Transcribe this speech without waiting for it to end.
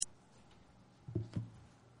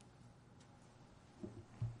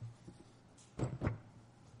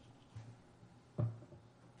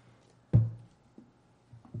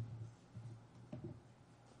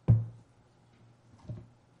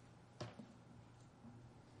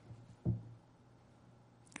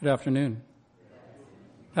Good afternoon.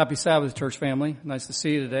 Happy Sabbath, church family. Nice to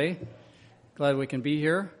see you today. Glad we can be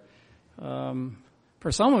here.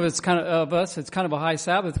 For some of us, it's kind of a high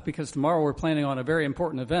Sabbath because tomorrow we're planning on a very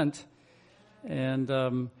important event. And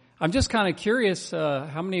I'm just kind of curious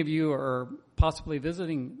how many of you are possibly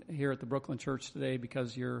visiting here at the Brooklyn Church today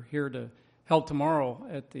because you're here to help tomorrow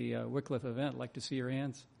at the Wycliffe event. I'd like to see your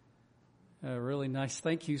hands. Really nice.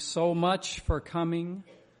 Thank you so much for coming.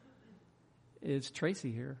 Is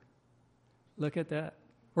Tracy here? Look at that.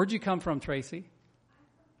 Where'd you come from, Tracy?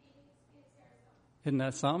 Isn't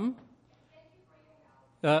that something?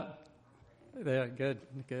 Yeah, good.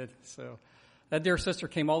 So that dear sister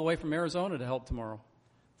came all the way from Arizona to help tomorrow.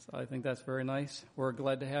 So I think that's very nice. We're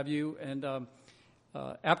glad to have you. And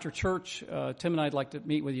after church, Tim and I'd like to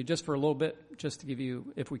meet with you just for a little bit, just to give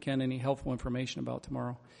you, if we can, any helpful information about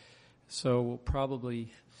tomorrow. So we'll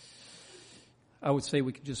probably, I would say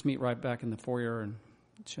we could just meet right back in the foyer, and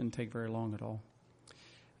it shouldn't take very long at all.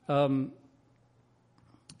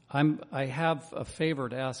 I have a favor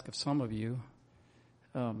to ask of some of you.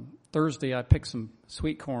 Thursday I picked some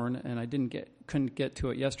sweet corn, and I couldn't get to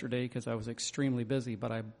it yesterday because I was extremely busy.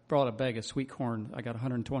 But I brought a bag of sweet corn. I got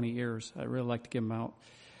 120 ears. I'd really like to give them out.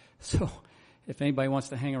 So if anybody wants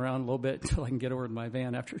to hang around a little bit until I can get over to my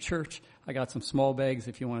van after church, I got some small bags.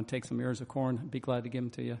 If you want to take some ears of corn, I'd be glad to give them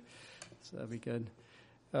to you. So that'd be good.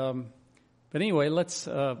 But anyway, let's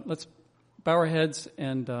bow our heads,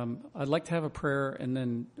 and I'd like to have a prayer, and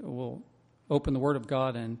then we'll open the Word of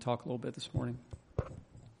God and talk a little bit this morning.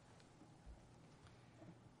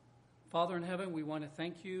 Father in heaven, we want to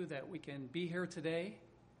thank you that we can be here today.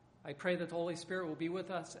 I pray that the Holy Spirit will be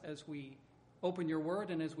with us as we open your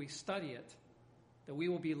Word and as we study it, that we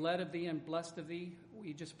will be led of thee and blessed of thee.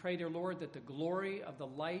 We just pray, dear Lord, that the glory of the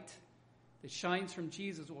light that shines from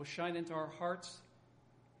Jesus will shine into our hearts,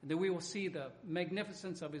 and that we will see the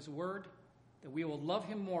magnificence of his word, that we will love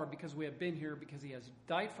him more because we have been here, because he has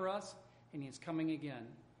died for us, and he is coming again.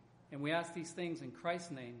 And we ask these things in Christ's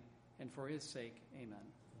name and for his sake. Amen.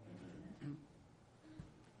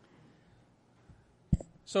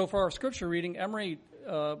 So for our scripture reading, Emery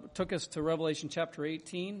took us to Revelation chapter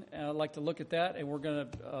 18, and I'd like to look at that, and we're going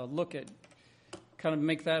to look at, kind of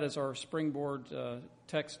make that as our springboard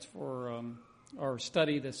text for our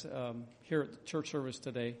study this here at the church service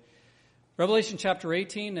today. Revelation chapter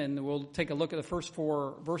 18, and we'll take a look at the first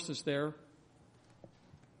 4 verses there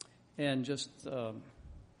and just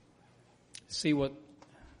see what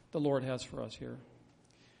the Lord has for us here.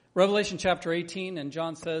 Revelation chapter 18, and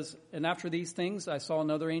John says, "And after these things I saw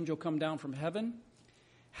another angel come down from heaven,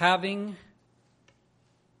 having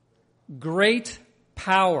great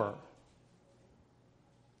power,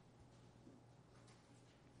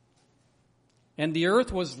 and the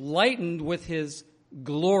earth was lightened with his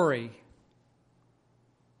glory.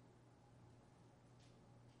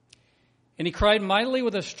 And he cried mightily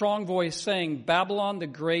with a strong voice, saying, Babylon the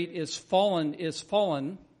great is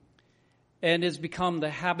fallen, and is become the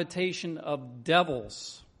habitation of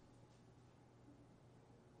devils,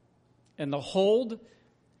 and the hold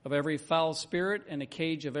of every foul spirit, and a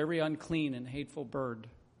cage of every unclean and hateful bird.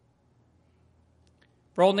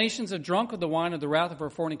 For all nations have drunk of the wine of the wrath of her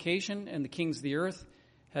fornication, and the kings of the earth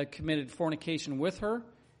have committed fornication with her,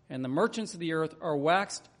 and the merchants of the earth are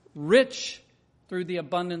waxed rich through the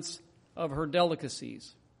abundance of her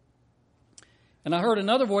delicacies. And I heard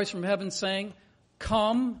another voice from heaven saying,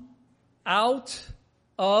 Come out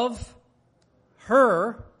of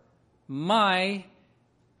her, my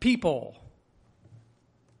people."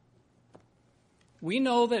 We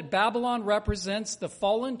know that Babylon represents the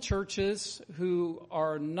fallen churches who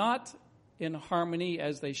are not in harmony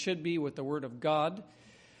as they should be with the Word of God.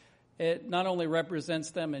 It not only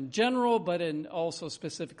represents them in general, but also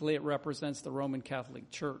specifically it represents the Roman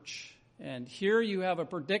Catholic Church. And here you have a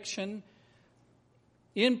prediction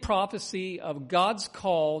in prophecy of God's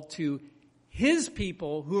call to his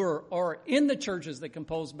people who are in the churches that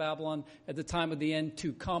compose Babylon at the time of the end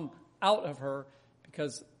to come out of her,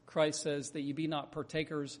 because Christ says that you be not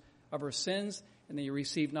partakers of her sins, and that you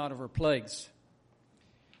receive not of her plagues.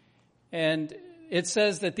 And it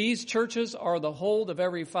says that these churches are the hold of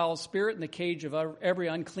every foul spirit and the cage of every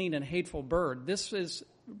unclean and hateful bird. This is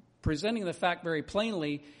presenting the fact very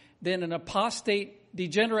plainly that in an apostate,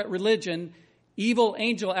 degenerate religion, evil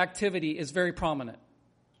angel activity is very prominent.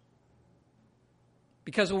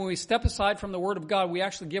 Because when we step aside from the Word of God, we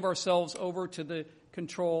actually give ourselves over to the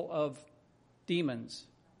control of demons.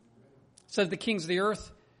 It says the kings of the earth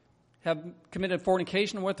have committed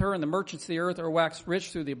fornication with her, and the merchants of the earth are waxed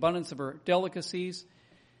rich through the abundance of her delicacies.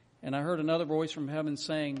 And I heard another voice from heaven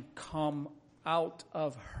saying, Come out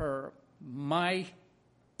of her, my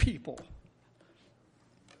people.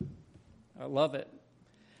 I love it.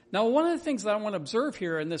 Now, one of the things that I want to observe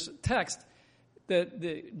here in this text,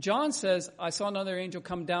 that John says, I saw another angel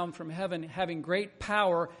come down from heaven having great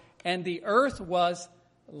power, and the earth was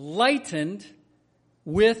lightened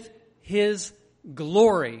with his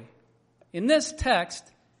glory. In this text,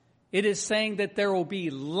 it is saying that there will be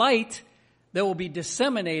light that will be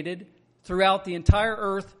disseminated throughout the entire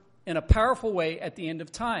earth in a powerful way at the end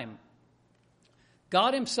of time.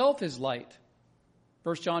 God himself is light.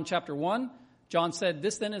 1 John chapter 1, John said,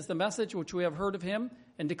 "This then is the message which we have heard of him,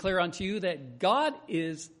 and declare unto you that God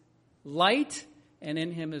is light, and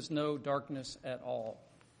in him is no darkness at all."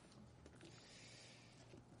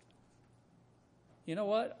 You know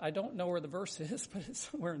what? I don't know where the verse is, but it's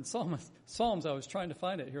somewhere in Psalms. I was trying to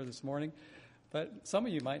find it here this morning. But some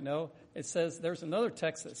of you might know. It says, there's another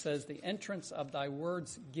text that says, "The entrance of thy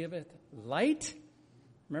words giveth light."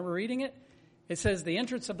 Remember reading it? It says, "The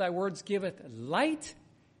entrance of thy words giveth light."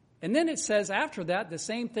 And then it says after that, the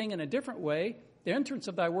same thing in a different way. "The entrance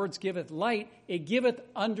of thy words giveth light. It giveth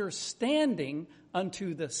understanding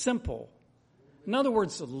unto the simple." In other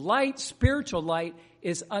words, light, spiritual light,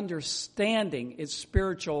 is understanding. It's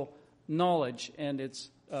spiritual knowledge, and it's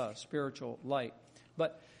spiritual light.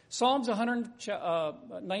 But Psalms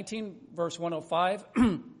 119, verse 105,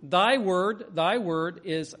 Thy word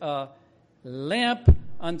is a lamp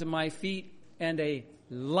unto my feet and a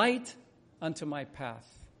light unto my path.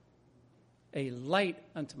 A light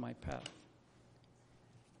unto my path.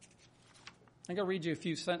 I'm going to read you a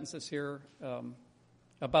few sentences here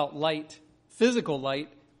about light, physical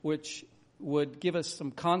light, which would give us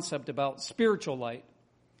some concept about spiritual light.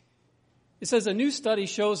 It says, a new study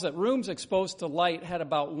shows that rooms exposed to light had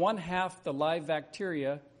about 1/2 the live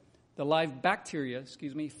bacteria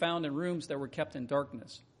found in rooms that were kept in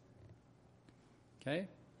darkness. Okay?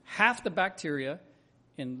 Half the bacteria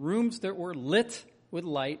in rooms that were lit with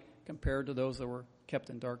light compared to those that were kept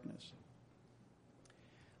in darkness.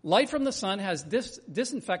 Light from the sun has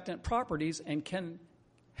disinfectant properties and can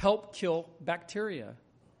help kill bacteria.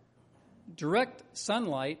 Direct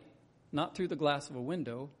sunlight, not through the glass of a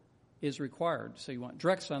window, is required. So you want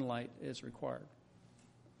direct sunlight is required.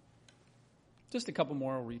 Just a couple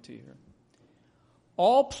more I'll read to you here.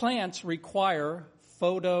 All plants require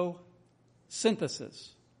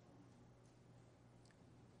photosynthesis.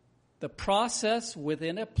 The process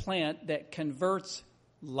within a plant that converts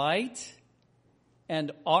light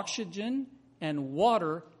and oxygen and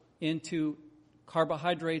water into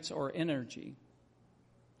carbohydrates or energy.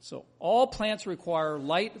 So all plants require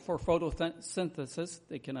light for photosynthesis.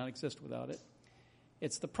 They cannot exist without it.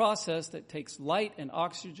 It's the process that takes light and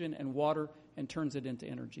oxygen and water and turns it into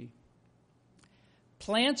energy.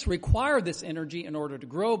 Plants require this energy in order to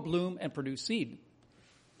grow, bloom, and produce seed.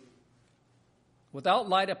 Without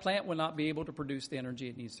light, a plant will not be able to produce the energy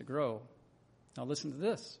it needs to grow. Now listen to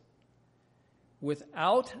this.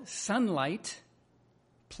 Without sunlight,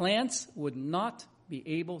 plants would not be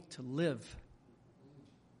able to live.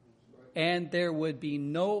 And there would be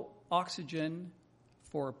no oxygen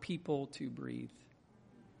for people to breathe.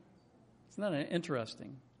 Isn't that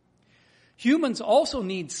interesting? Humans also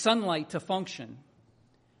need sunlight to function.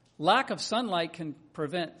 Lack of sunlight can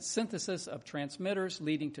prevent synthesis of transmitters,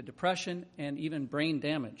 leading to depression and even brain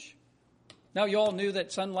damage. Now, you all knew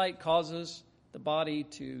that sunlight causes the body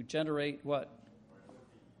to generate what?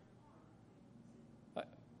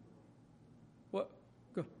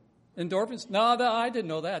 Endorphins? No, I didn't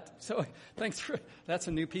know that. So that's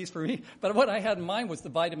a new piece for me. But what I had in mind was the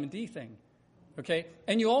vitamin D thing. Okay?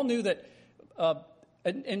 And you all knew that,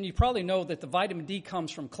 and you probably know that the vitamin D comes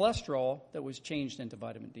from cholesterol that was changed into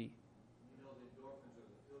vitamin D. You know, the endorphins are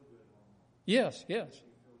the feel-good hormone. Yes.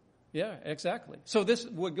 Yeah, exactly. So this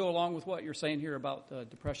would go along with what you're saying here about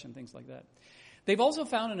depression, things like that. They've also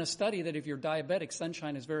found in a study that if you're diabetic,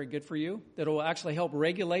 sunshine is very good for you, that it will actually help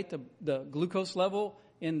regulate the glucose level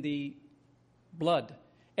in the blood.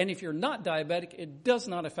 And if you're not diabetic, it does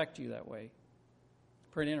not affect you that way.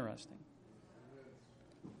 Pretty interesting.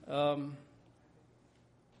 And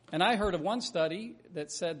I heard of one study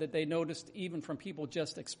that said that they noticed even from people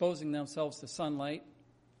just exposing themselves to sunlight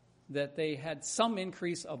that they had some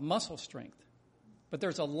increase of muscle strength. But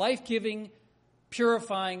there's a life-giving,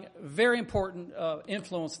 purifying, very important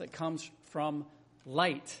influence that comes from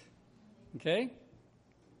light. Okay?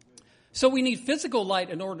 So we need physical light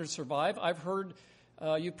in order to survive. I've heard,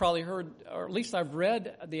 you've probably heard, or at least I've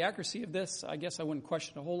read the accuracy of this. I guess I wouldn't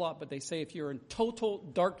question a whole lot, but they say if you're in total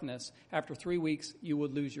darkness after 3 weeks, you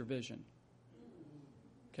would lose your vision.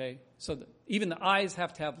 Okay? So even the eyes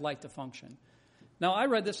have to have light to function. Now, I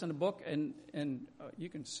read this in a book, and you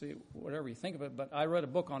can see whatever you think of it, but I read a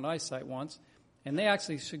book on eyesight once, and they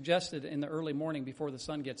actually suggested in the early morning before the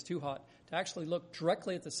sun gets too hot to actually look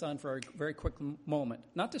directly at the sun for a very quick moment.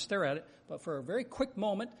 Not to stare at it, but for a very quick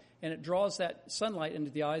moment, and it draws that sunlight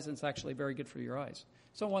into the eyes, and it's actually very good for your eyes.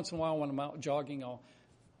 So once in a while when I'm out jogging, I'll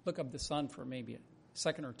look up the sun for maybe a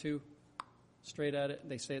second or two, straight at it.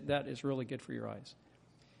 They say that is really good for your eyes.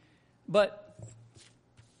 But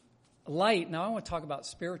light, now I want to talk about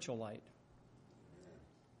spiritual light.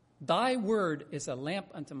 Thy word is a lamp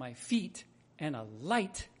unto my feet and a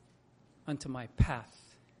light unto my path.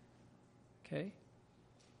 Okay?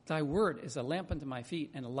 Thy word is a lamp unto my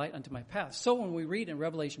feet and a light unto my path. So when we read in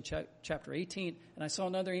Revelation chapter 18, and I saw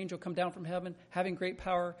another angel come down from heaven, having great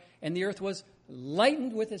power, and the earth was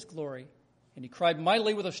lightened with his glory. And he cried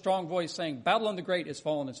mightily with a strong voice, saying, Babylon the Great is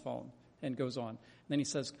fallen, and goes on. And then he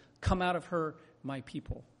says, come out of her, my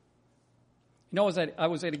people. You know, I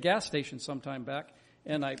was at a gas station some time back,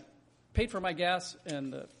 and I paid for my gas,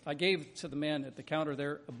 and I gave to the man at the counter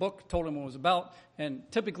there a book, told him what it was about. And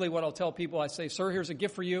typically what I'll tell people, I say, sir, here's a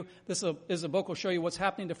gift for you. This is a book will show you what's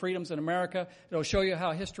happening to freedoms in America. It'll show you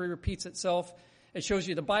how history repeats itself. It shows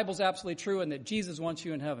you the Bible's absolutely true and that Jesus wants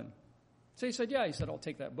you in heaven. So he said, yeah. He said, I'll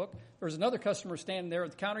take that book. There was another customer standing there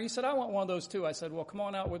at the counter. He said, I want one of those too. I said, well, come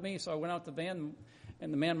on out with me. So I went out to the van,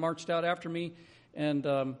 and the man marched out after me. And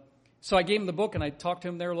so I gave him the book, and I talked to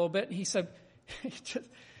him there a little bit. And he said,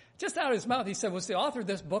 just out of his mouth, he said, was the author of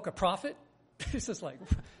this book a prophet? He's just like,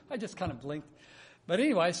 I just kind of blinked. But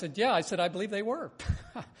anyway, I said, yeah. I said, I believe they were.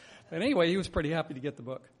 But anyway, he was pretty happy to get the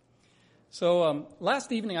book. So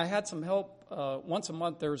last evening, I had some help. Once a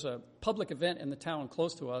month, there's a public event in the town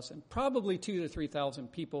close to us, and probably 2,000 to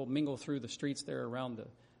 3,000 people mingle through the streets there around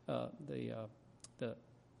the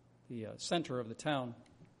center of the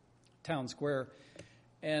town square.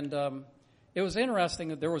 And it was interesting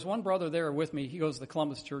that there was one brother there with me. He goes to the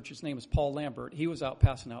Columbus Church. His name is Paul Lambert. He was out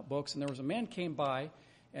passing out books, and there was a man came by,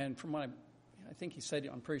 and from what I think he said,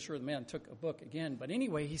 I'm pretty sure the man took a book again. But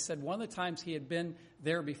anyway, he said one of the times he had been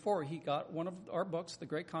there before, he got one of our books, The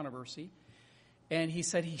Great Controversy, and he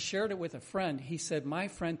said he shared it with a friend. He said, my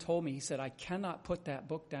friend told me, he said, I cannot put that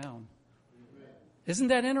book down. Isn't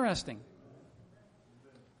that interesting?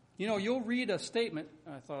 You know, you'll read a statement.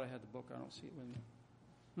 I thought I had the book. I don't see it with me.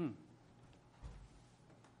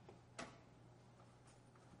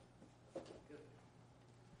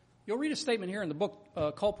 You'll read a statement here in the book,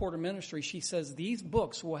 Cole Porter Ministry. She says, these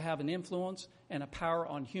books will have an influence and a power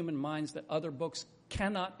on human minds that other books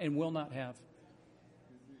cannot and will not have.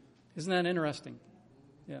 Isn't that interesting?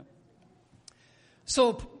 Yeah.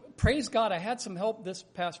 So, praise God, I had some help this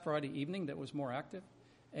past Friday evening that was more active.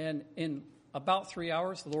 And in about 3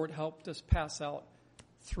 hours, the Lord helped us pass out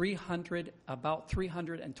about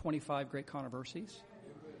 325 great controversies.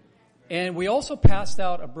 And we also passed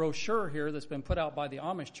out a brochure here that's been put out by the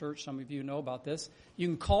Amish Church. Some of you know about this. You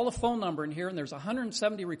can call a phone number in here, and there's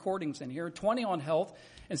 170 recordings in here, 20 on health.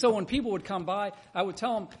 And so when people would come by, I would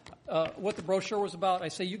tell them what the brochure was about. I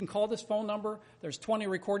say, you can call this phone number. There's 20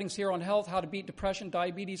 recordings here on health, how to beat depression,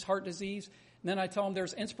 diabetes, heart disease. And then I tell them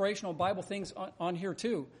there's inspirational Bible things on here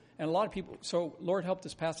too. And a lot of people, so Lord helped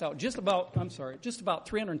us pass out just about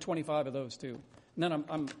 325 of those too. And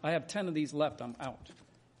then I have 10 of these left. I'm out.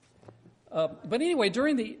 But anyway,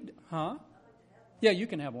 during the, Yeah, you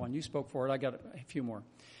can have one. You spoke for it. I got a few more.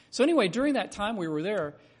 So anyway, during that time we were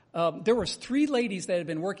there, there was 3 ladies that had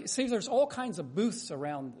been working. See, there's all kinds of booths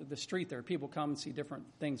around the street there. People come and see different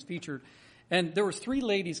things featured. And there was 3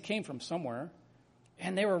 ladies came from somewhere,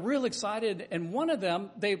 and they were real excited. And one of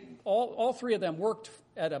them, all 3 of them worked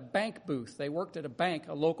at a bank booth. They worked at a bank,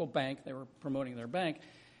 a local bank. They were promoting their bank.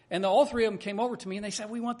 And all 3 of them came over to me, and they said,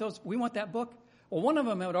 we want that book. Well, one of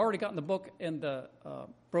them had already gotten the book and the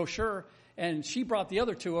brochure, and she brought the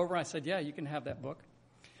other 2 over. I said, yeah, you can have that book.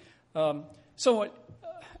 So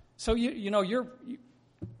you're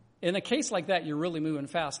in a case like that, you're really moving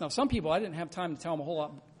fast. Now, some people, I didn't have time to tell them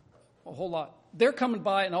a whole lot. They're coming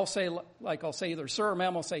by, and I'll say either sir or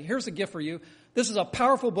ma'am, I'll say, here's a gift for you. This is a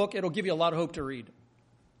powerful book. It'll give you a lot of hope to read.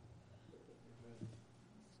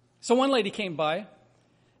 So one lady came by,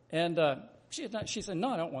 and she said, no,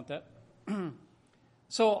 I don't want that.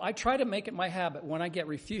 So I try to make it my habit when I get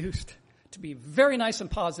refused to be very nice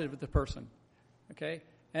and positive with the person, okay?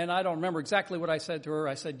 And I don't remember exactly what I said to her.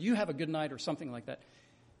 I said, you have a good night or something like that.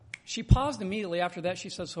 She paused immediately after that. She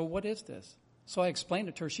said, so what is this? So I explained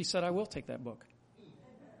it to her. She said, I will take that book.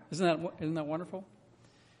 Isn't that wonderful?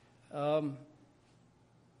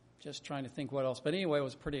 Just trying to think what else. But anyway, it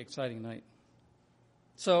was a pretty exciting night.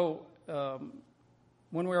 So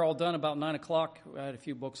when we were all done about 9 o'clock, I had a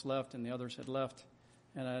few books left and the others had left.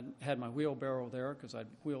 And I had my wheelbarrow there because I'd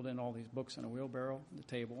wheeled in all these books in a wheelbarrow on the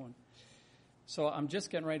table. And so I'm just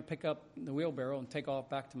getting ready to pick up the wheelbarrow and take off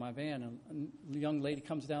back to my van. And a young lady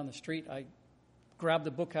comes down the street. I grabbed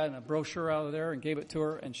the book out and a brochure out of there and gave it to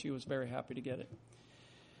her, and she was very happy to get it.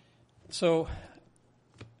 So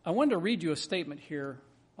I wanted to read you a statement here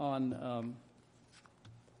on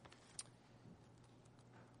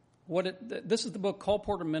this is the book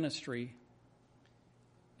Colporteur Ministry,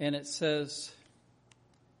 and it says,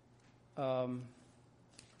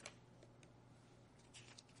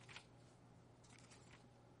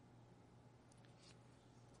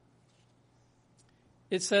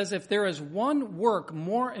 it says, if there is one work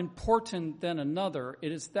more important than another,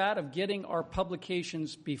 it is that of getting our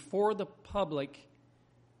publications before the public,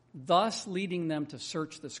 thus leading them to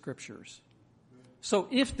search the Scriptures. So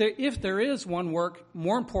if there is one work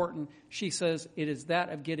more important, she says, it is that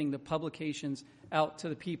of getting the publications out to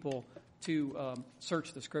the people to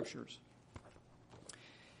search the Scriptures.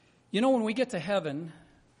 You know, when we get to heaven,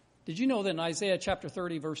 did you know that in Isaiah chapter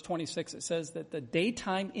 30, verse 26, it says that the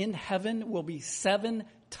daytime in heaven will be 7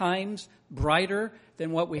 times brighter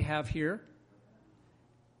than what we have here?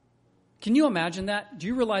 Can you imagine that? Do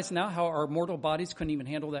you realize now how our mortal bodies couldn't even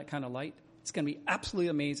handle that kind of light? It's going to be absolutely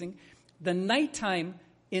amazing. The nighttime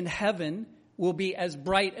in heaven will be as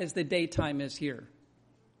bright as the daytime is here.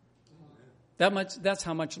 That's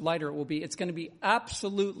how much lighter it will be. It's going to be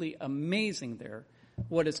absolutely amazing there,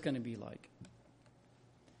 what it's going to be like.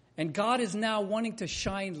 And God is now wanting to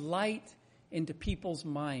shine light into people's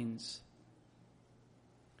minds.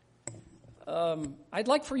 I'd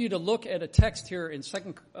like for you to look at a text here in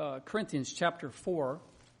 2 Corinthians chapter 4.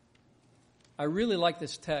 I really like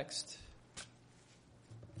this text.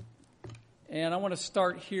 And I want to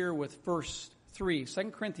start here with verse 3. 2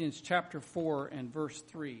 Corinthians chapter 4 and verse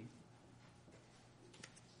 3.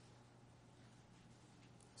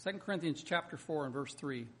 2 Corinthians chapter 4 and verse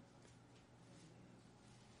 3.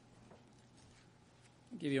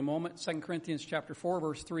 I'll give you a moment. 2 Corinthians chapter 4,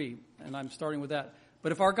 verse 3. And I'm starting with that.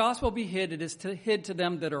 But if our gospel be hid, it is hid to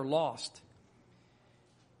them that are lost.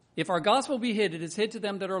 If our gospel be hid, it is hid to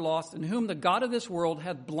them that are lost, in whom the God of this world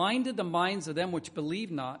hath blinded the minds of them which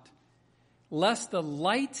believe not, lest the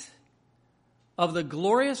light of the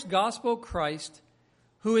glorious gospel of Christ,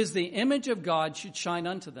 who is the image of God, should shine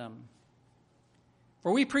unto them.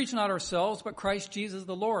 For we preach not ourselves, but Christ Jesus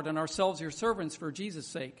the Lord, and ourselves your servants for Jesus'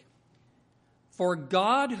 sake. For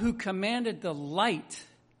God, who commanded the light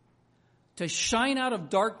to shine out of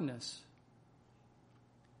darkness,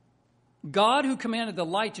 God, who commanded the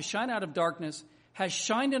light to shine out of darkness, has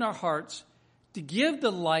shined in our hearts to give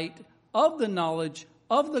the light of the knowledge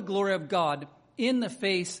of the glory of God in the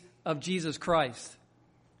face of Jesus Christ.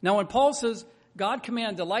 Now, when Paul says God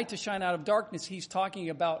commanded the light to shine out of darkness, he's talking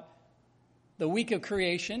about the week of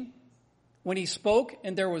creation, when he spoke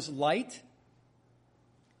and there was light.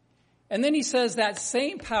 And then he says that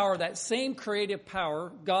same power, that same creative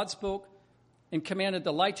power, God spoke and commanded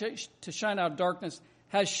the light to shine out of darkness,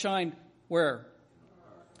 has shined where?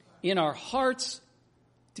 In our hearts,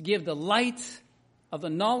 to give the light of the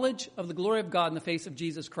knowledge of the glory of God in the face of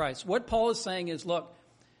Jesus Christ. What Paul is saying is, look,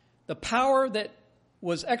 the power that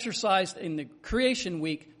was exercised in the creation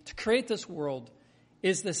week to create this world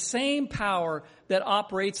is the same power that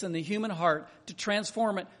operates in the human heart to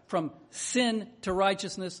transform it from sin to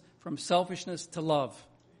righteousness, from selfishness to love.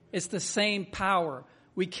 It's the same power.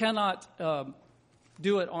 We cannot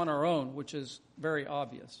do it on our own, which is very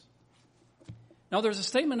obvious. Now, there's a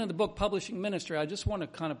statement in the book Publishing Ministry. I just want to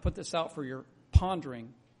kind of put this out for your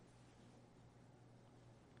pondering.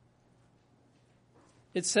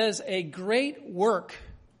 It says, a great work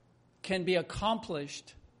can be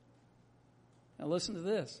accomplished. Now listen to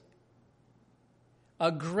this.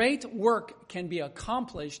 A great work can be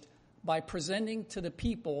accomplished by presenting to the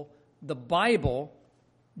people the Bible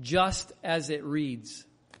just as it reads.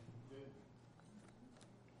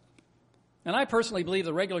 And I personally believe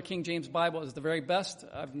the regular King James Bible is the very best.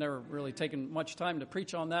 I've never really taken much time to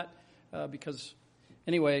preach on that because,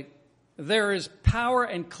 anyway, there is power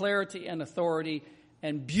and clarity and authority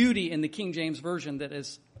and beauty in the King James Version that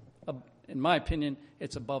is, in my opinion,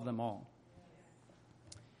 it's above them all.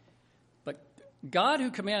 But God, who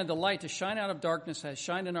commanded the light to shine out of darkness, has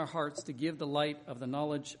shined in our hearts to give the light of the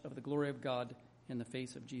knowledge of the glory of God in the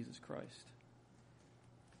face of Jesus Christ.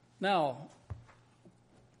 Now,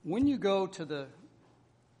 when you go to the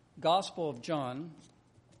Gospel of John,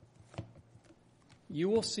 you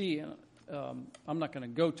will see, I'm not going to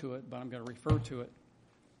go to it, but I'm going to refer to it.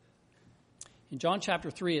 In John chapter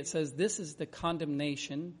 3, it says, this is the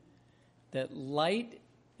condemnation, that light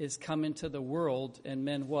is come into the world, and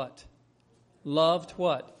men what? loved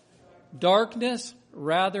what? Darkness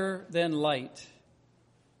rather than light.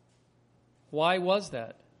 Why was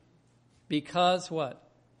that? Because what?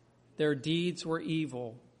 Their deeds were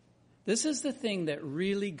evil. This is the thing that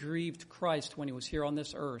really grieved Christ when he was here on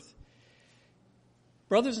this earth.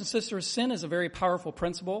 Brothers and sisters, sin is a very powerful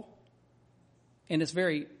principle, and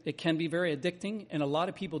it can be very addicting, and a lot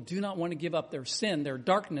of people do not want to give up their sin, their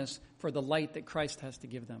darkness, for the light that Christ has to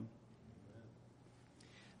give them.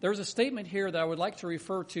 There's a statement here that I would like to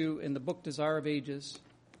refer to in the book Desire of Ages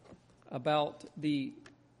about the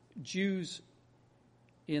Jews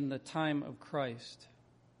in the time of Christ.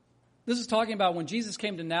 This is talking about when Jesus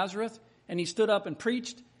came to Nazareth and he stood up and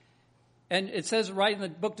preached. And it says right in the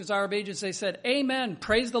book Desire of Ages, they said, "Amen,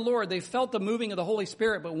 praise the Lord." They felt the moving of the Holy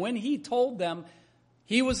Spirit. But when he told them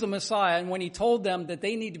he was the Messiah, and when he told them that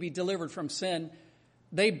they need to be delivered from sin,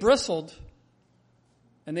 they bristled.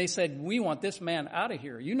 And they said, "We want this man out of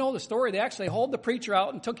here." You know the story. They actually hauled the preacher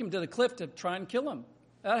out and took him to the cliff to try and kill him.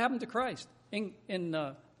 That happened to Christ when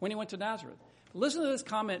he went to Nazareth. Listen to this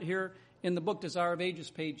comment here in the book Desire of Ages,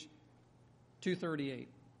 page 238.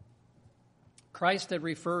 Christ had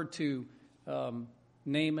referred to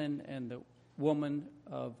Naaman and the woman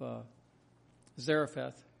of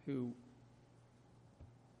Zarephath who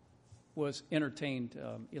was entertained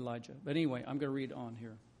Elijah. But anyway, I'm going to read on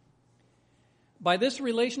here. By this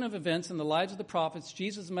relation of events in the lives of the prophets,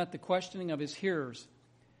 Jesus met the questioning of his hearers.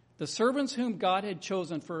 The servants whom God had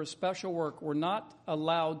chosen for a special work were not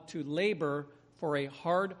allowed to labor for a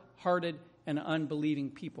hard-hearted and unbelieving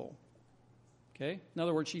people. Okay? In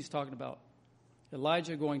other words, she's talking about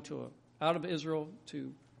Elijah going out of Israel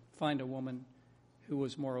to find a woman who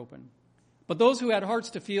was more open. But those who had hearts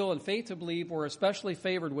to feel and faith to believe were especially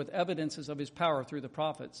favored with evidences of his power through the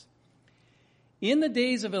prophets. In the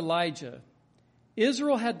days of Elijah,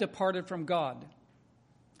 Israel had departed from God.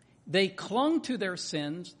 They clung to their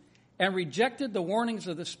sins and rejected the warnings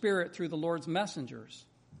of the Spirit through the Lord's messengers.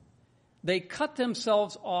 They cut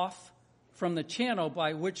themselves off from the channel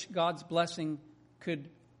by which God's blessing could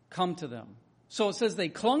come to them. So it says they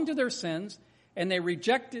clung to their sins and they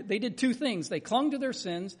did two things. They clung to their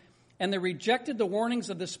sins and they rejected the warnings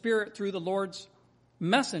of the Spirit through the Lord's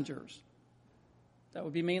messengers. That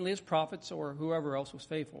would be mainly his prophets or whoever else was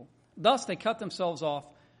faithful. Thus, they cut themselves off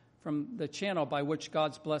from the channel by which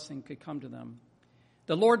God's blessing could come to them.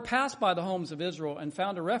 The Lord passed by the homes of Israel and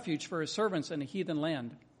found a refuge for his servants in a heathen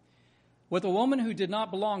land, with a woman who did not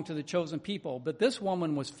belong to the chosen people. But this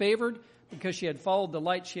woman was favored because she had followed the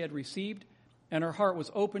light she had received, and her heart was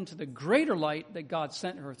open to the greater light that God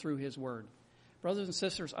sent her through his word. Brothers and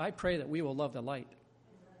sisters, I pray that we will love the light.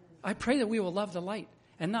 I pray that we will love the light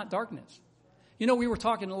and not darkness. You know, we were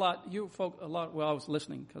talking a lot, well, I was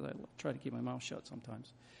listening because I try to keep my mouth shut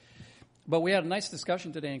sometimes. But we had a nice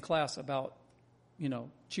discussion today in class about,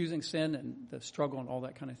 choosing sin and the struggle and all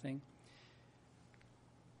that kind of thing.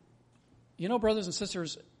 You know, brothers and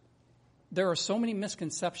sisters, there are so many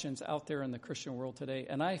misconceptions out there in the Christian world today,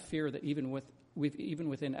 and I fear that even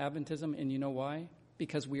within Adventism, and you know why?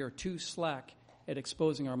 Because we are too slack at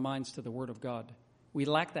exposing our minds to the Word of God. We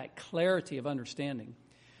lack that clarity of understanding.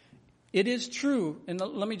 It is true, and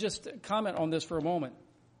let me just comment on this for a moment.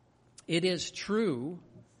 It is true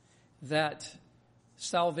that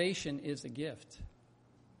salvation is a gift.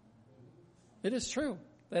 It is true.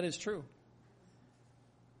 That is true.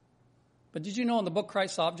 But did you know in the book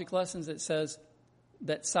Christ's Object Lessons it says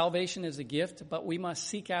that salvation is a gift, but we must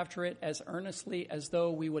seek after it as earnestly as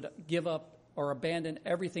though we would give up or abandon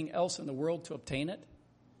everything else in the world to obtain it?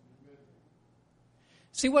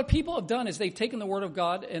 See, what people have done is they've taken the Word of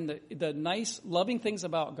God and the nice, loving things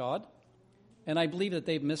about God, and I believe that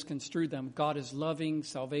they've misconstrued them. God is loving,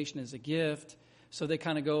 salvation is a gift, so they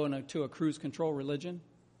kind of go into a cruise control religion.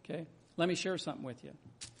 Okay, let me share something with you.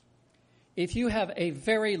 If you have a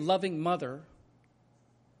very loving mother,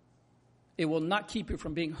 it will not keep you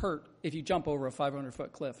from being hurt if you jump over a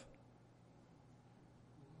 500-foot cliff.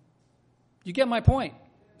 You get my point?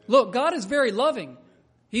 Look, God is very loving.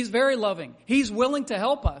 He's very loving. He's willing to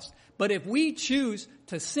help us. But if we choose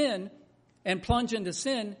to sin and plunge into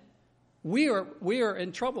sin, we are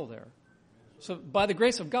in trouble there. So by the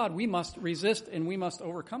grace of God, we must resist and we must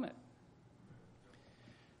overcome it.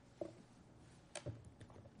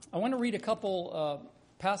 I want to read a couple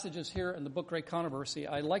passages here in the book Great Controversy.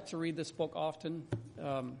 I like to read this book often.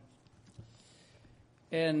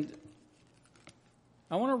 And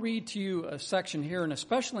I want to read to you a section here, and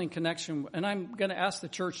especially in connection, and I'm going to ask the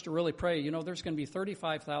church to really pray. You know, there's going to be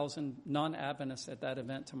 35,000 non-Adventists at that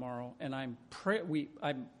event tomorrow, and I'm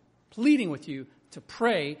pleading with you to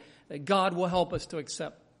pray that God will help us to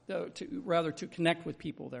accept to connect with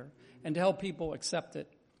people there and to help people accept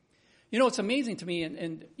it. You know, it's amazing to me,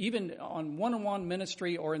 and even on one-on-one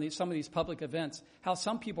ministry or in some of these public events, how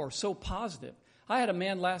some people are so positive. I had a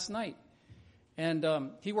man last night, and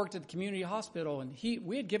he worked at the community hospital, and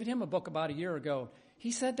we had given him a book about a year ago.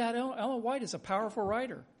 He said that Ellen White is a powerful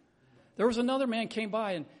writer. There was another man came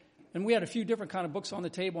by, and we had a few different kind of books on the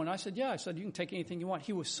table, and I said, yeah, you can take anything you want.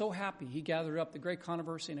 He was so happy. He gathered up The Great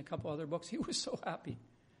Controversy and a couple other books. He was so happy.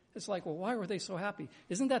 It's like, well, why were they so happy?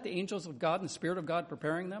 Isn't that the angels of God and the Spirit of God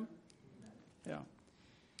preparing them? Yeah.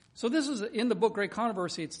 So this is in the book Great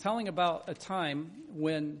Controversy. It's telling about a time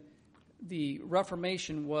when the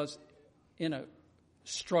Reformation was in a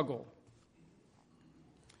struggle.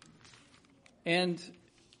 And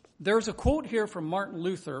there's a quote here from Martin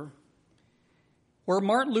Luther where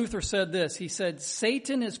Martin Luther said this. He said,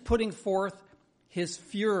 Satan is putting forth his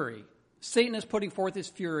fury. Satan is putting forth his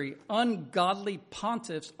fury. Ungodly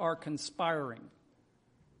pontiffs are conspiring.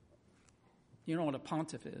 You know what a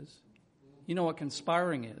pontiff is. You know what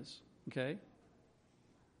conspiring is, okay?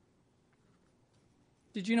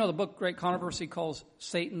 Did you know the book Great Controversy calls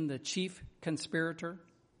Satan the chief conspirator?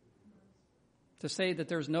 To say that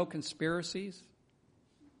there's no conspiracies?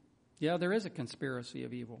 Yeah, there is a conspiracy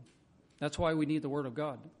of evil. That's why we need the Word of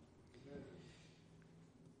God.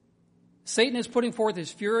 Satan is putting forth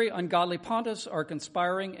his fury. Ungodly pontiffs are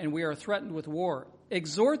conspiring, and we are threatened with war.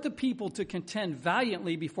 Exhort the people to contend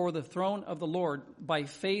valiantly before the throne of the Lord by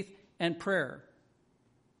faith and prayer,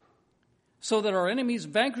 so that our enemies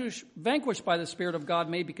vanquished by the Spirit of God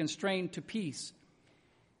may be constrained to peace.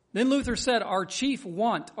 Then Luther said, our chief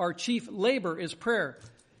want, our chief labor is prayer.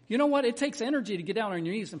 You know what? It takes energy to get down on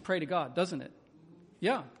your knees and pray to God, doesn't it?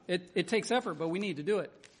 Yeah, it takes effort, but we need to do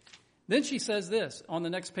it. Then she says this on the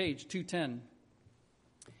next page, 210.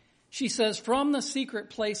 She says, from the secret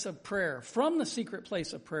place of prayer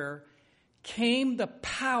came the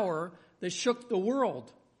power that shook the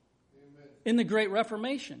world. In the Great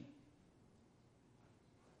Reformation.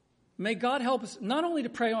 May God help us not only to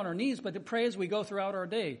pray on our knees, but to pray as we go throughout our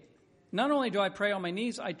day. Not only do I pray on my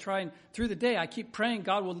knees, I try and through the day, I keep praying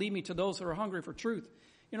God will lead me to those that are hungry for truth.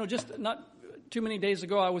 You know, just not too many days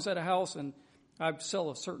ago, I was at a house and I sell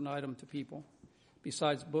a certain item to people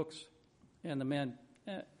besides books. And the man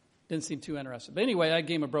didn't seem too interested. But anyway, I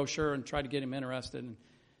gave him a brochure and tried to get him interested. And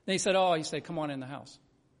he said, come on in the house.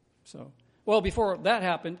 So... well, before that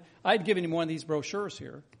happened, I'd given him one of these brochures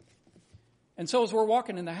here. And so as we're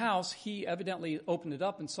walking in the house, he evidently opened it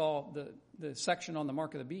up and saw the section on the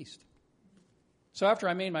mark of the beast. So after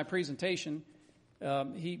I made my presentation,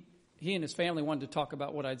 he and his family wanted to talk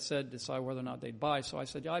about what I'd said, decide whether or not they'd buy. So I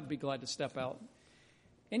said, yeah, I'd be glad to step out.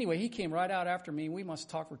 Anyway, he came right out after me. We must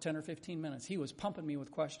talk for 10 or 15 minutes. He was pumping me with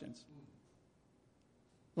questions.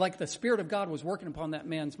 Like the Spirit of God was working upon that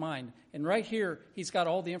man's mind. And right here, he's got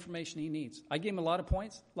all the information he needs. I gave him a lot of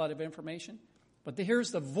points, a lot of information. But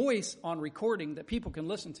here's the voice on recording that people can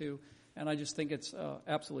listen to. And I just think it's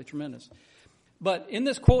absolutely tremendous. But in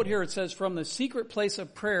this quote here, it says, from the secret place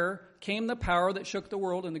of prayer came the power that shook the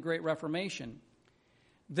world in the Great Reformation.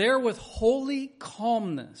 There with holy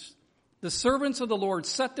calmness, the servants of the Lord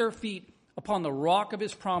set their feet upon the rock of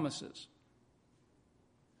his promises.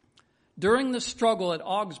 During the struggle at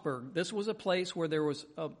Augsburg, this was a place where there was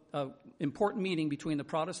an important meeting between the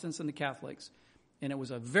Protestants and the Catholics. And it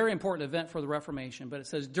was a very important event for the Reformation. But it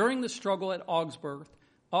says, during the struggle at Augsburg,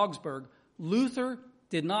 Luther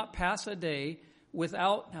did not pass a day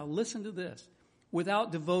without, now listen to this,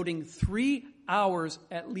 without devoting 3 hours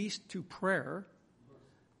at least to prayer.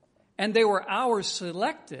 And they were hours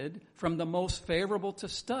selected from the most favorable to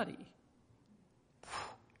study.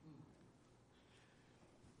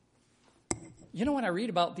 You know, when I read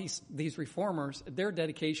about these reformers, their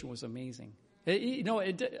dedication was amazing.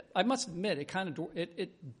 I must admit,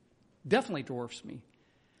 it definitely dwarfs me.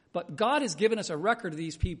 But God has given us a record of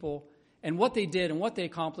these people and what they did and what they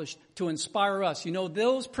accomplished to inspire us. You know,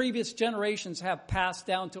 those previous generations have passed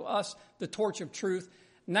down to us the torch of truth.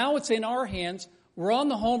 Now it's in our hands. We're on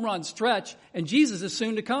the home run stretch, and Jesus is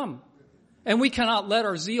soon to come. And we cannot let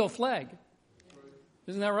our zeal flag.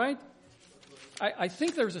 Isn't that right? I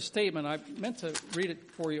think there's a statement. I meant to read it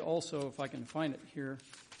for you also, if I can find it here.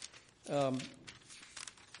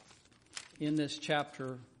 In this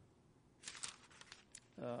chapter,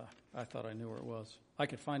 I thought I knew where it was. I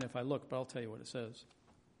could find it if I looked, but I'll tell you what it says.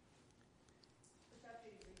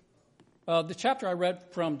 The chapter I read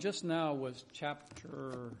from just now was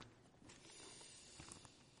chapter...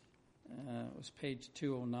 it was page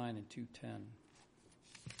 209 and 210.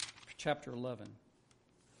 Chapter 11.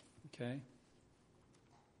 Okay?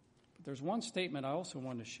 But there's one statement I also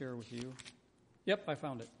wanted to share with you. Yep, I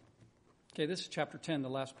found it. Okay, this is chapter 10, the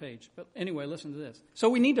last page. But anyway, listen to this. So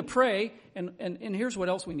we need to pray, and here's what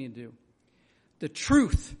else we need to do. The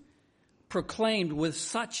truth proclaimed with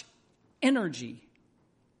such energy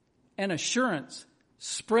and assurance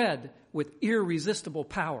spread with irresistible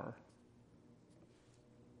power.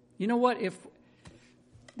 You know what? If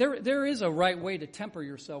there is a right way to temper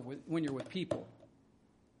yourself when you're with people,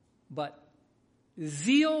 but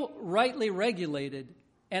zeal rightly regulated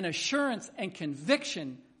and assurance and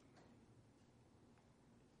conviction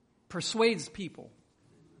persuades people.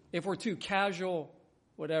 If we're too casual,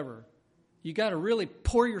 whatever, you got to really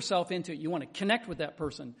pour yourself into it. You want to connect with that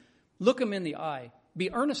person. Look them in the eye.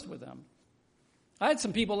 Be earnest with them. I had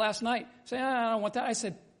some people last night say, I don't want that. I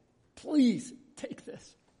said, please take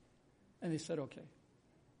this. And they said, okay.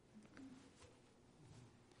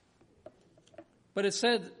 But it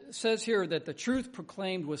says here that the truth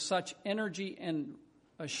proclaimed with such energy and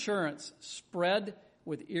assurance spread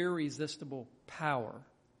with irresistible power.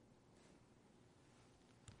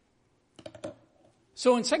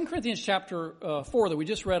 So in 2 Corinthians chapter 4 that we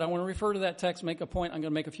just read, I want to refer to that text, make a point. I'm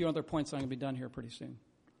going to make a few other points. I'm going to be done here pretty soon,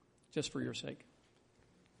 just for your sake.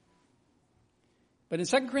 But in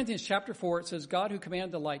 2 Corinthians chapter 4, it says, God who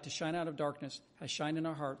commanded the light to shine out of darkness has shined in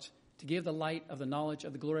our hearts to give the light of the knowledge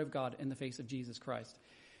of the glory of God in the face of Jesus Christ.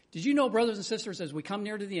 Did you know, brothers and sisters, as we come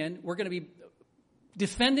near to the end, we're going to be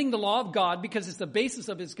defending the law of God because it's the basis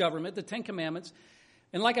of his government, the Ten Commandments.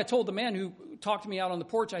 And like I told the man who talked to me out on the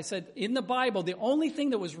porch, I said, in the Bible, the only thing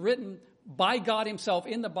that was written by God himself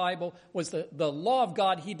in the Bible was the law of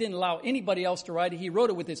God. He didn't allow anybody else to write it. He wrote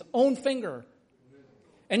it with his own finger.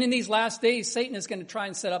 And in these last days, Satan is going to try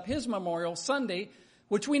and set up his memorial Sunday,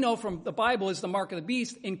 which we know from the Bible is the mark of the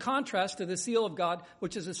beast, in contrast to the seal of God,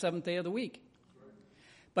 which is the seventh day of the week.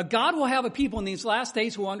 But God will have a people in these last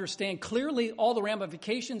days who understand clearly all the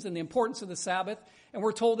ramifications and the importance of the Sabbath. And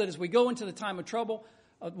we're told that as we go into the time of trouble,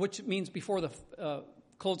 which means before the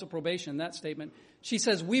close of probation, that statement, she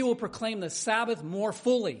says, we will proclaim the Sabbath more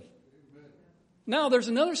fully. Amen. Now, there's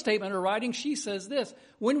another statement in her writing. She says this.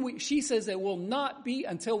 She says it will not be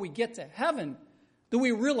until we get to heaven that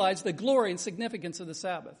we realize the glory and significance of the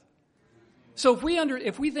Sabbath. So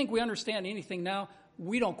if we think we understand anything now,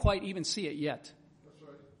 we don't quite even see it yet. That's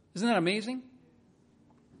right. Isn't that amazing?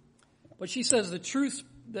 But she says the truth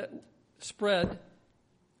that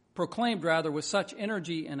proclaimed with such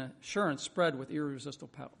energy and assurance spread with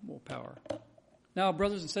irresistible power. Now,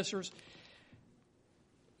 brothers and sisters,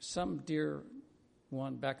 some dear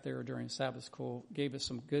one back there during Sabbath school gave us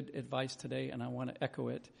some good advice today, and I want to echo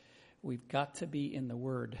it. We've got to be in the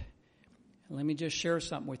Word. And let me just share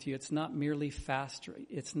something with you. It's not merely fast.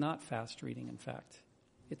 It's not fast reading, in fact.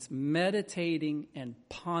 It's meditating and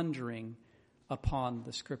pondering upon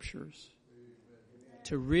the Scriptures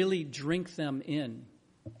to really drink them in.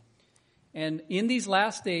 And in these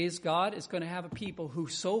last days, God is going to have a people who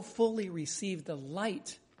so fully receive the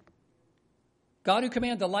light. God who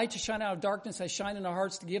commanded the light to shine out of darkness has shined in our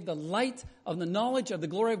hearts to give the light of the knowledge of the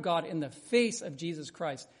glory of God in the face of Jesus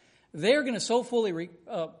Christ. They're going to so fully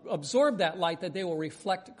absorb that light that they will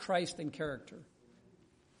reflect Christ in character.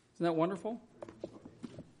 Isn't that wonderful?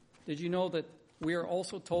 Did you know that we are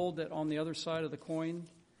also told that on the other side of the coin,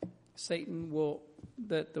 Satan's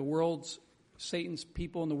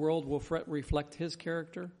people in the world will reflect his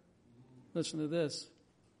character? Listen to this.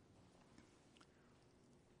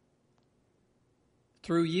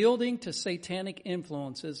 Through yielding to satanic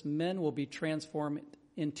influences, men will be transformed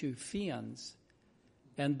into fiends.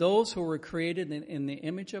 And those who were created in the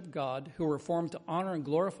image of God, who were formed to honor and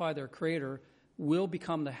glorify their Creator, will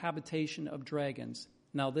become the habitation of dragons.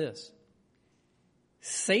 Now this,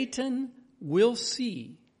 Satan will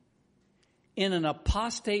see in an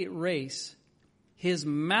apostate race his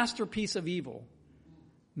masterpiece of evil,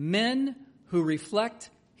 men who reflect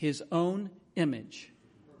his own image.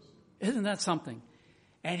 Isn't that something?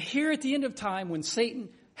 And here at the end of time, when Satan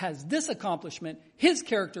has this accomplishment, his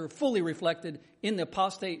character fully reflected in the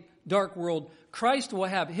apostate dark world, Christ will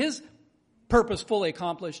have his purpose fully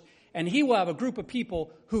accomplished, and he will have a group of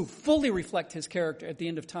people who fully reflect his character at the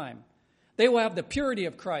end of time. They will have the purity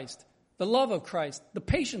of Christ, the love of Christ, the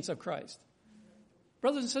patience of Christ.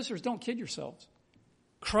 Brothers and sisters, don't kid yourselves.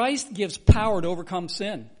 Christ gives power to overcome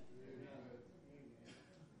sin.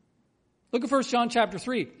 Look at 1 John chapter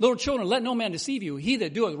 3. Little children, let no man deceive you. He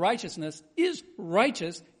that doeth righteousness is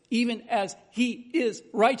righteous, even as he is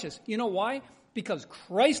righteous. You know why? Because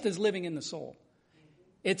Christ is living in the soul.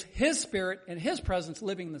 It's his spirit and his presence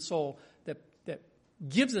living in the soul that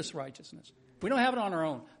gives us righteousness. We don't have it on our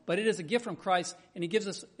own, but it is a gift from Christ, and he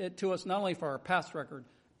gives it to us not only for our past record,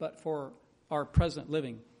 but for our present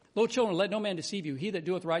living. Little children, let no man deceive you. He that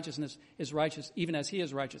doeth righteousness is righteous, even as he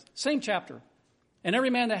is righteous. Same chapter. And every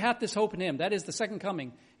man that hath this hope in him, that is the second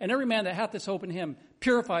coming, and every man that hath this hope in him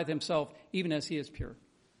purifieth himself, even as he is pure.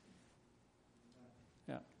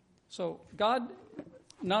 Yeah. So God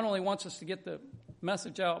not only wants us to get the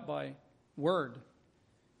message out by word,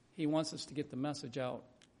 he wants us to get the message out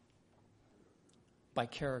by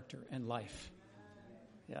character and life.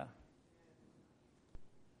 Yeah.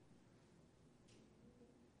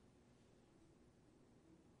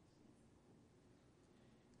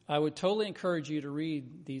 I would totally encourage you to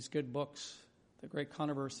read these good books, The Great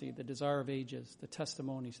Controversy, The Desire of Ages, The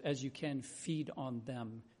Testimonies, as you can. Feed on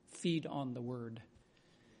them. Feed on the Word.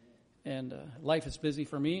 And life is busy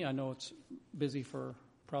for me. I know it's busy for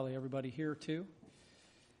probably everybody here too.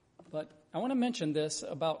 But I want to mention this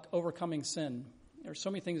about overcoming sin. There's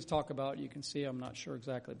so many things to talk about. You can see I'm not sure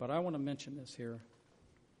exactly, but I want to mention this here.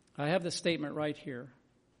 I have this statement right here.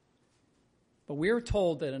 But we are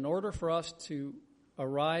told that in order for us to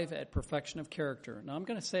arrive at perfection of character. Now, I'm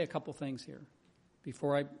going to say a couple things here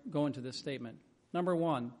before I go into this statement. Number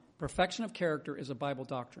one, perfection of character is a Bible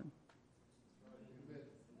doctrine.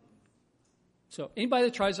 So anybody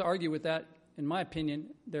that tries to argue with that, in my opinion,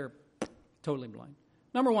 they're totally blind.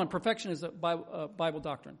 Number one, perfection is a Bible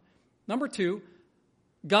doctrine. Number two,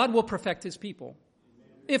 God will perfect his people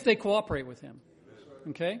if they cooperate with him.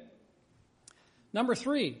 Okay? Number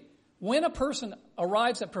three, when a person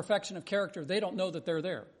arrives at perfection of character, they don't know that they're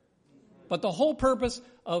there. But the whole purpose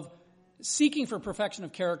of seeking for perfection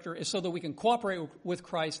of character is so that we can cooperate with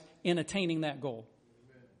Christ in attaining that goal.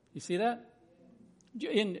 You see that?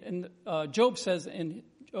 Job says in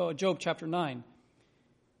Job chapter 9,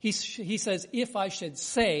 he says, if I should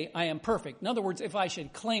say I am perfect. In other words, if I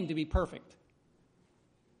should claim to be perfect,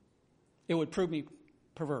 it would prove me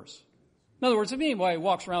perverse. In other words, if anybody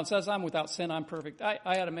walks around and says, I'm without sin, I'm perfect. I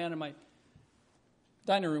had a man in my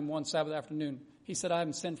dining room one Sabbath afternoon. He said, I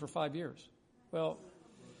haven't sinned for 5 years. Well,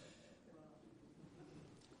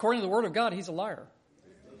 according to the Word of God, he's a liar.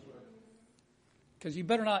 Because you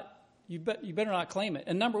better not claim it.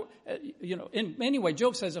 And in any way,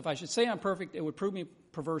 Job says, if I should say I'm perfect, it would prove me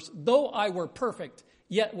perverse. Though I were perfect,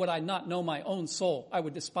 yet would I not know my own soul. I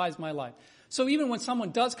would despise my life. So even when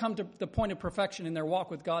someone does come to the point of perfection in their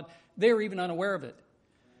walk with God, they're even unaware of it.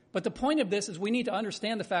 But the point of this is we need to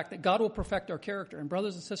understand the fact that God will perfect our character. And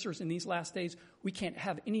brothers and sisters, in these last days, we can't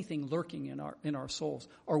have anything lurking in our souls,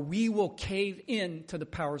 or we will cave in to the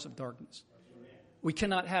powers of darkness. We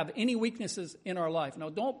cannot have any weaknesses in our life. Now,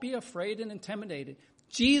 don't be afraid and intimidated.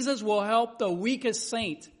 Jesus will help the weakest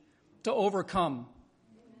saint to overcome.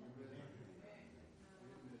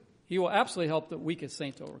 He will absolutely help the weakest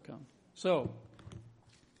saint to overcome. So,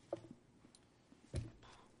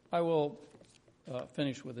 I will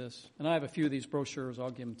finish with this. And I have a few of these brochures.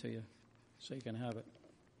 I'll give them to you so you can have it.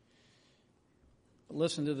 But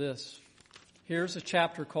listen to this. Here's a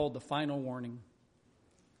chapter called The Final Warning.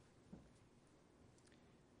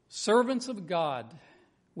 Servants of God,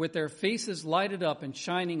 with their faces lighted up and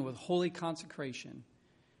shining with holy consecration,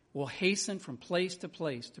 will hasten from place to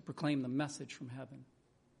place to proclaim the message from heaven.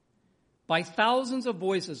 By thousands of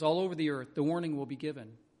voices all over the earth, the warning will be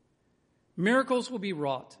given. Miracles will be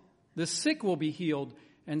wrought, the sick will be healed,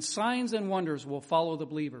 and signs and wonders will follow the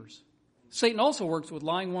believers. Satan also works with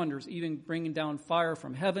lying wonders, even bringing down fire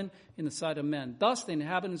from heaven in the sight of men. Thus, the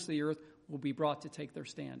inhabitants of the earth will be brought to take their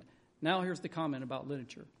stand. Now, here's the comment about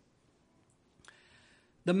literature.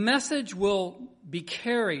 The message will be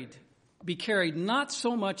carried not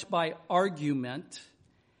so much by argument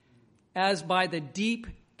as by the deep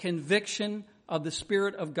conviction of the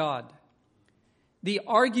Spirit of God. The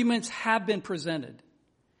arguments have been presented.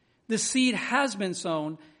 The seed has been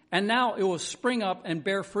sown, and now it will spring up and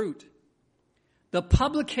bear fruit. The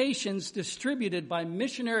publications distributed by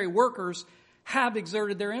missionary workers have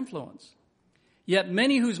exerted their influence. Yet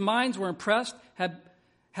many whose minds were impressed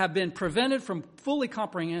have been prevented from fully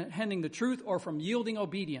comprehending the truth or from yielding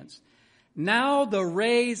obedience. Now the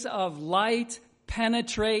rays of light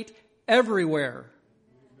penetrate everywhere.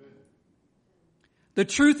 The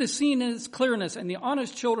truth is seen in its clearness, and the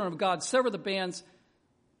honest children of God sever the bands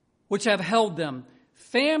which have held them.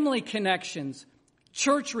 Family connections,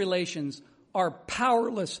 church relations are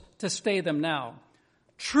powerless to stay them now.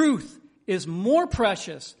 Truth is more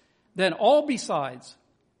precious than all besides.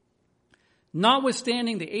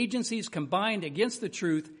 Notwithstanding the agencies combined against the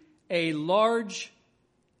truth, a large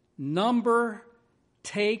number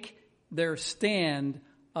take their stand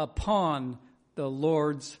upon the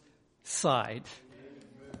Lord's side.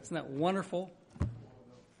 Isn't that wonderful?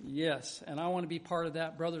 Yes, and I want to be part of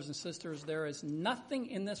that. Brothers and sisters, there is nothing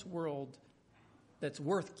in this world that's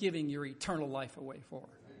worth giving your eternal life away for.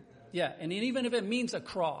 Yeah, and even if it means a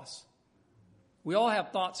cross. We all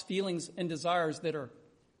have thoughts, feelings, and desires that are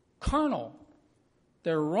carnal.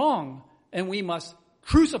 They're wrong, and we must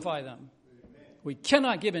crucify them. We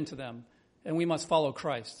cannot give in to them, and we must follow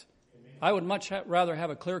Christ. I would much rather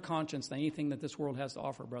have a clear conscience than anything that this world has to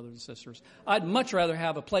offer, brothers and sisters. I'd much rather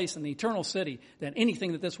have a place in the eternal city than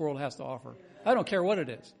anything that this world has to offer. I don't care what it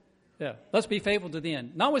is. Yeah, let's be faithful to the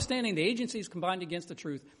end. Notwithstanding the agencies combined against the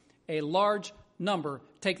truth, a large number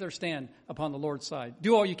take their stand upon the Lord's side.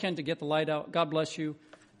 Do all you can to get the light out. God bless you,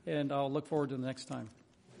 and I'll look forward to the next time.